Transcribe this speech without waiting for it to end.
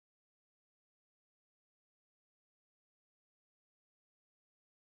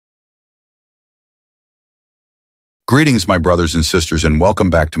Greetings, my brothers and sisters, and welcome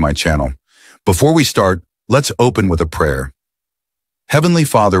back to my channel. Before we start, let's open with a prayer. Heavenly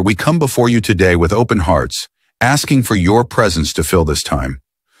Father, we come before you today with open hearts, asking for your presence to fill this time.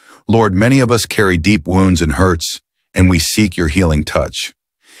 Lord, many of us carry deep wounds and hurts, and we seek your healing touch.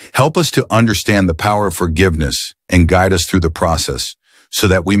 Help us to understand the power of forgiveness and guide us through the process so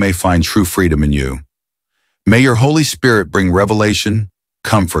that we may find true freedom in you. May your Holy Spirit bring revelation,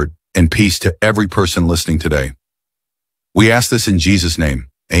 comfort, and peace to every person listening today. We ask this in Jesus' name.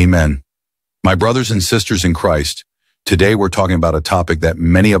 Amen. My brothers and sisters in Christ, today we're talking about a topic that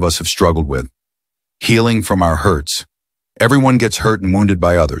many of us have struggled with: healing from our hurts. Everyone gets hurt and wounded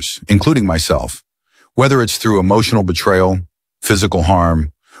by others, including myself, whether it's through emotional betrayal, physical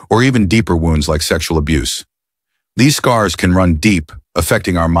harm, or even deeper wounds like sexual abuse. These scars can run deep,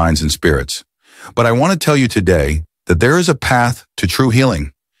 affecting our minds and spirits. But I want to tell you today that there is a path to true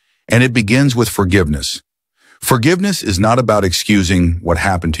healing, and it begins with forgiveness. Forgiveness is not about excusing what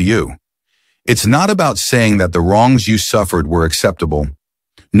happened to you. It's not about saying that the wrongs you suffered were acceptable.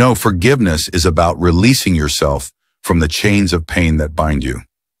 No, forgiveness is about releasing yourself from the chains of pain that bind you.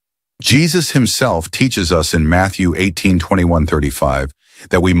 Jesus himself teaches us in Matthew 18:21-35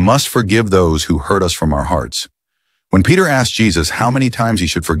 that we must forgive those who hurt us from our hearts. When Peter asked Jesus how many times he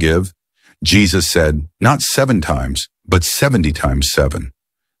should forgive, Jesus said, not 7 times, but 70 times 7.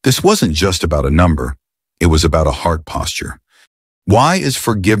 This wasn't just about a number. It was about a heart posture. Why is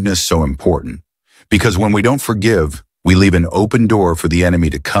forgiveness so important? Because when we don't forgive, we leave an open door for the enemy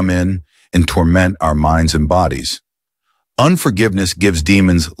to come in and torment our minds and bodies. Unforgiveness gives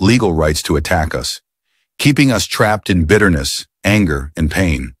demons legal rights to attack us, keeping us trapped in bitterness, anger, and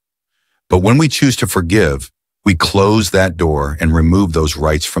pain. But when we choose to forgive, we close that door and remove those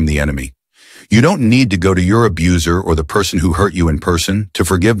rights from the enemy. You don't need to go to your abuser or the person who hurt you in person to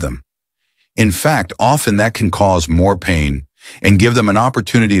forgive them. In fact, often that can cause more pain and give them an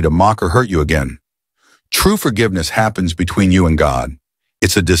opportunity to mock or hurt you again. True forgiveness happens between you and God.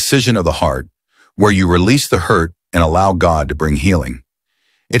 It's a decision of the heart where you release the hurt and allow God to bring healing.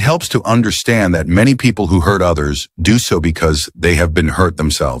 It helps to understand that many people who hurt others do so because they have been hurt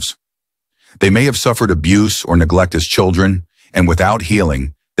themselves. They may have suffered abuse or neglect as children, and without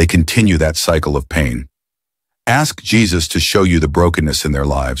healing, they continue that cycle of pain. Ask Jesus to show you the brokenness in their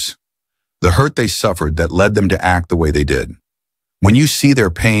lives, the hurt they suffered that led them to act the way they did. When you see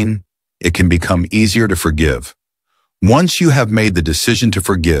their pain, it can become easier to forgive. Once you have made the decision to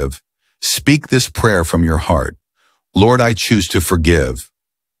forgive, speak this prayer from your heart. Lord, I choose to forgive.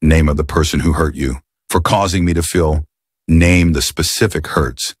 Name of the person who hurt you, for causing me to feel. Name the specific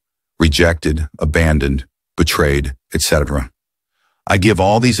hurts: rejected, abandoned, betrayed, etc. I give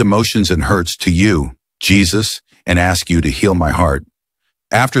all these emotions and hurts to you, Jesus, and ask you to heal my heart.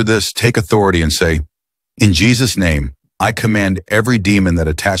 After this, take authority and say, in Jesus' name, I command every demon that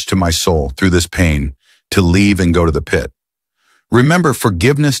attached to my soul through this pain to leave and go to the pit. Remember,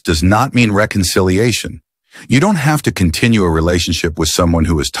 forgiveness does not mean reconciliation. You don't have to continue a relationship with someone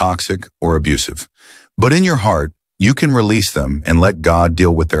who is toxic or abusive. But in your heart, you can release them and let God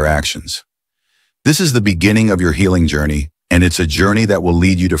deal with their actions. This is the beginning of your healing journey, and it's a journey that will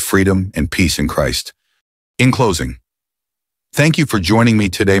lead you to freedom and peace in Christ. In closing, thank you for joining me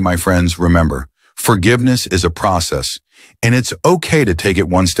today, my friends. Remember, forgiveness is a process, and it's okay to take it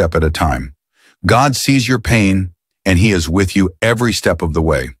one step at a time. God sees your pain, and he is with you every step of the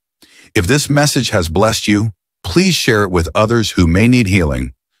way. If this message has blessed you, please share it with others who may need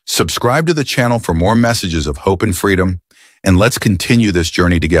healing. Subscribe to the channel for more messages of hope and freedom, and let's continue this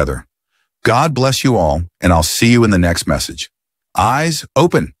journey together. God bless you all, and I'll see you in the next message. Eyes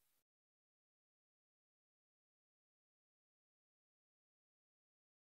open.